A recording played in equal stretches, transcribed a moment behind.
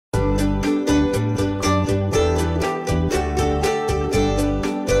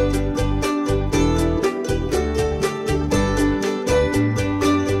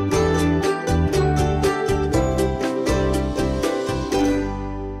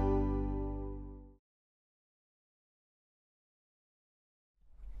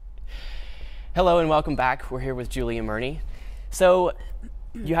Hello and welcome back. We're here with Julia Murney. So,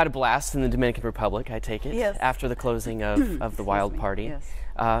 you had a blast in the Dominican Republic, I take it, yes. after the closing of the Wild Party.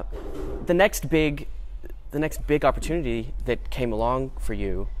 Yes. The next big opportunity that came along for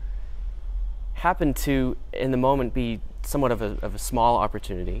you happened to, in the moment, be somewhat of a small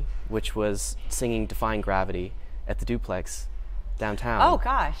opportunity, which was singing "Defying Gravity" at the Duplex downtown. Oh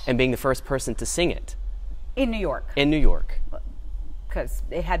gosh! And being the first person to sing it in New York. In New York. Because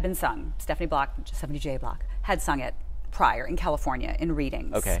it had been sung. Stephanie J. Block had sung it prior in California in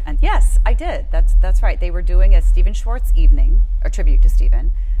readings. Okay. And yes, I did. That's right. They were doing a Stephen Schwartz evening, a tribute to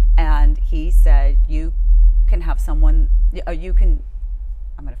Stephen, and he said, "You can have someone. You can."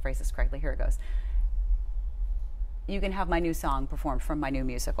 I'm going to phrase this correctly. Here it goes. You can have my new song performed from my new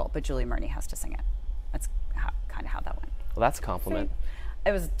musical, but Julia Murney has to sing it. That's kind of how that went. Well, that's a compliment. See?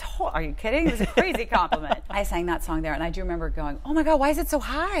 It was, are you kidding? It was a crazy compliment. I sang that song there, and I do remember going, oh my God, why is it so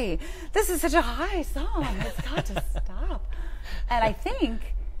high? This is such a high song. It's got to stop. And I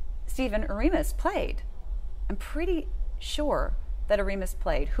think Stephen Aremus played. I'm pretty sure that Aremus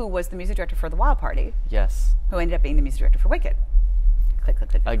played, who was the music director for The Wild Party. Yes. Who ended up being the music director for Wicked. Click, click,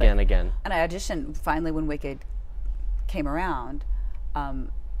 click, again, click. Again. And I auditioned, finally, when Wicked came around, I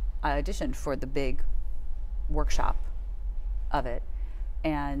auditioned for the big workshop of it.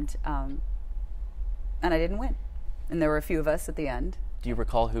 And I didn't win, and there were a few of us at the end. Do you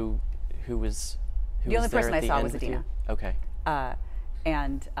recall who was the only person I saw was Idina. Okay.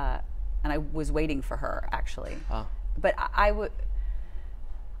 And I was waiting for her actually. Oh. But I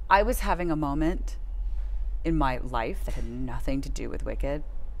was having a moment in my life that had nothing to do with Wicked.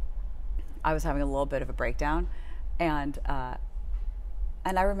 I was having a little bit of a breakdown, and I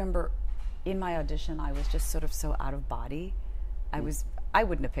remember in my audition I was just sort of so out of body. I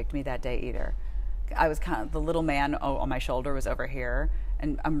wouldn't have picked me that day either. I was kind of, the little man on my shoulder was over here,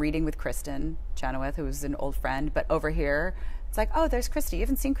 and I'm reading with Kristen Chenoweth, who's an old friend, but over here, it's like, oh, there's Christy. You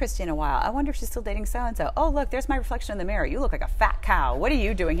haven't seen Christy in a while. I wonder if she's still dating so-and-so. Oh, look, there's my reflection in the mirror. You look like a fat cow. What are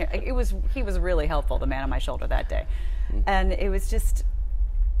you doing here? He was really helpful, the man on my shoulder that day. Mm-hmm. And it was just,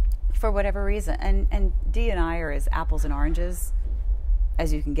 for whatever reason, and Dee and I are as apples and oranges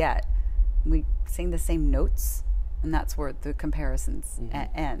as you can get. We sing the same notes, and that's where the comparisons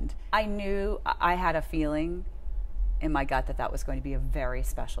end. I knew, I had a feeling in my gut that was going to be a very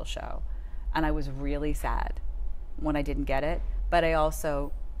special show. And I was really sad when I didn't get it. But I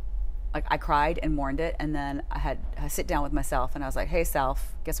also, I cried and mourned it. And then I had a sit down with myself, and I was like, hey,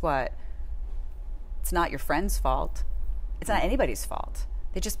 self, guess what? It's not your friend's fault. It's not anybody's fault.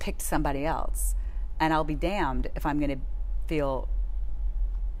 They just picked somebody else. And I'll be damned if I'm going to feel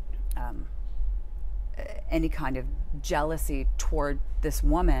any kind of jealousy toward this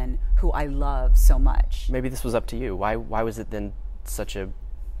woman who I love so much. Maybe this was up to you. Why was it then such a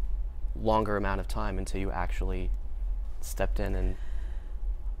longer amount of time until you actually stepped in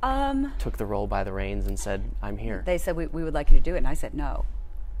and took the role by the reins and said, I'm here? They said, we would like you to do it, and I said no.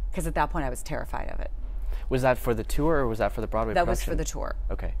 Because at that point I was terrified of it. Was that for the tour, or was that for the Broadway production? That was for the tour.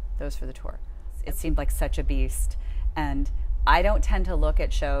 Okay. That was for the tour. It seemed like such a beast. And I don't tend to look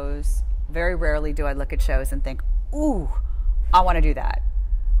at shows, very rarely do I look at shows and think, ooh, I want to do that.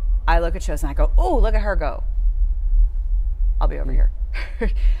 I look at shows and I go, ooh, look at her go. I'll be over here.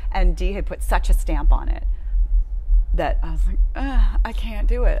 And Dee had put such a stamp on it that I was like, I can't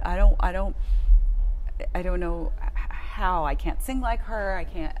do it. I don't know how. I can't sing like her. I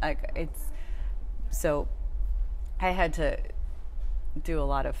can't, so I had to do a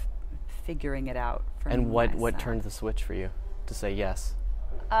lot of figuring it out for myself. And what turned the switch for you to say yes?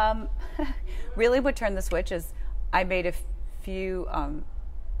 Really what turned the switch is I made a few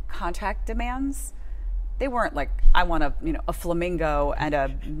contract demands. They weren't like, I want a flamingo and a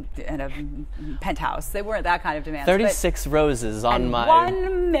penthouse. They weren't that kind of demands. 36 roses on my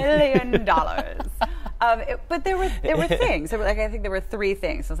 $1 million. But there were things. I think there were 3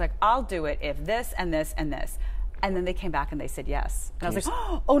 things. I was like, I'll do it if this and this and this. And then they came back and they said yes. And I was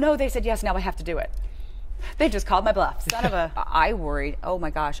like, oh no, they said yes, now I have to do it. They just called my bluff. Son of a... I worried, oh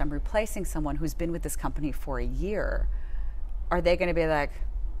my gosh, I'm replacing someone who's been with this company for a year. Are they going to be like,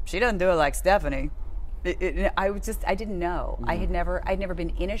 she doesn't do it like Stephanie? I didn't know. Mm-hmm. I'd never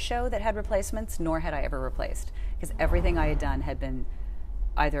been in a show that had replacements, nor had I ever replaced. Because everything I had done had been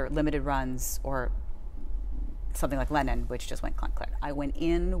either limited runs or something like Lennon, which just went clunk, clunk. I went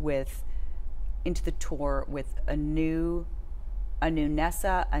into the tour with a new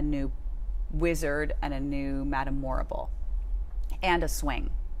Nessa, a new Wizard, and a new Madame Morrible, and a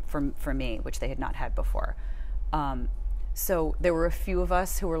swing for me, which they had not had before. So there were a few of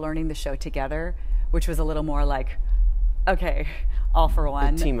us who were learning the show together, which was a little more like, okay, all for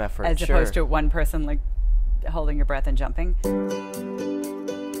one. team effort, as sure. opposed to one person like holding your breath and jumping.